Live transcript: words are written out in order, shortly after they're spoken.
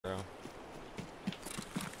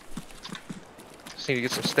need to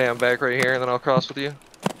get some stam back right here, and then I'll cross with you.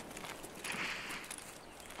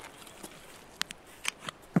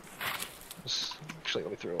 Actually,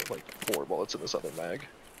 let me throw like 4 bullets in this other mag.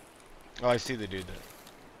 Oh, I see the dude that.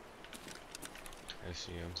 I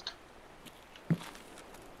see him.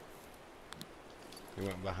 He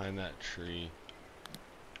went behind that tree.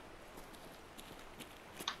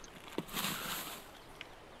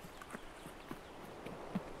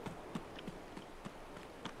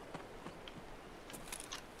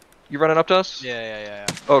 You running up to us? Yeah.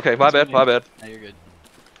 Okay, my bad. No, you're good.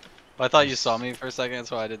 Well, I thought you saw me for a second,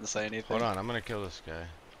 so I didn't say anything. Hold on, I'm gonna kill this guy.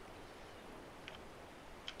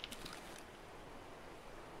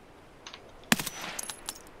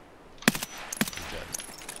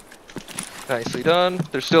 Nicely done.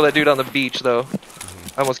 There's still that dude on the beach, though.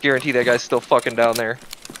 I almost guarantee that guy's still fucking down there.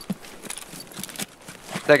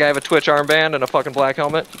 That guy have a Twitch armband and a fucking black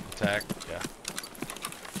helmet. Attack, yeah.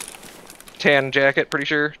 Tan jacket, pretty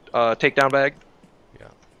sure. Takedown bag. Yeah.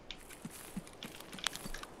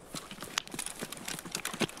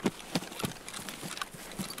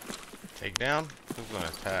 Takedown? Who's gonna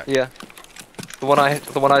attack? Yeah. The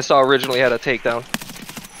one I saw originally had a takedown.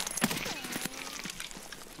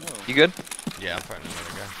 Oh. You good? Yeah, I'm fighting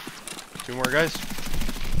another guy. 2 more guys.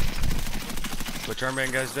 Which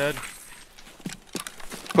armband guy's dead?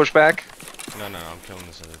 Push back. No, I'm killing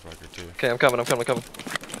this other fucker too. Okay, I'm coming.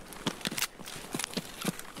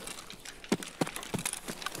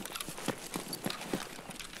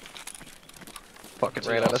 Fucking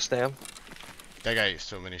ran out of stam. That guy ate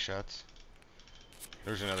so many shots.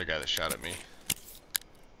 There's another guy that shot at me.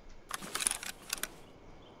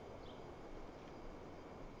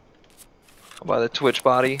 By the Twitch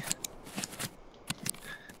body.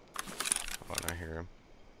 Oh, and I hear him.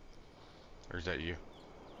 Or is that you?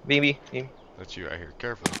 Me. That's you, I hear.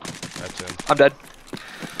 Careful. That's him. I'm dead.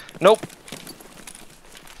 Nope.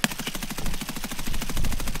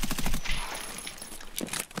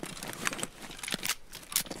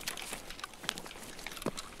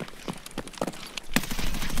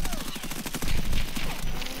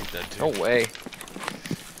 He's dead too. No way.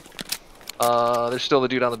 There's still the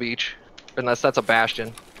dude on the beach. Unless that's a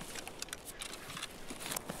bastion.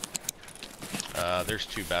 There's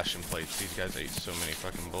 2 bastion plates. These guys ate so many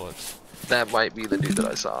fucking bullets. That might be the dude that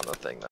I saw on the thing.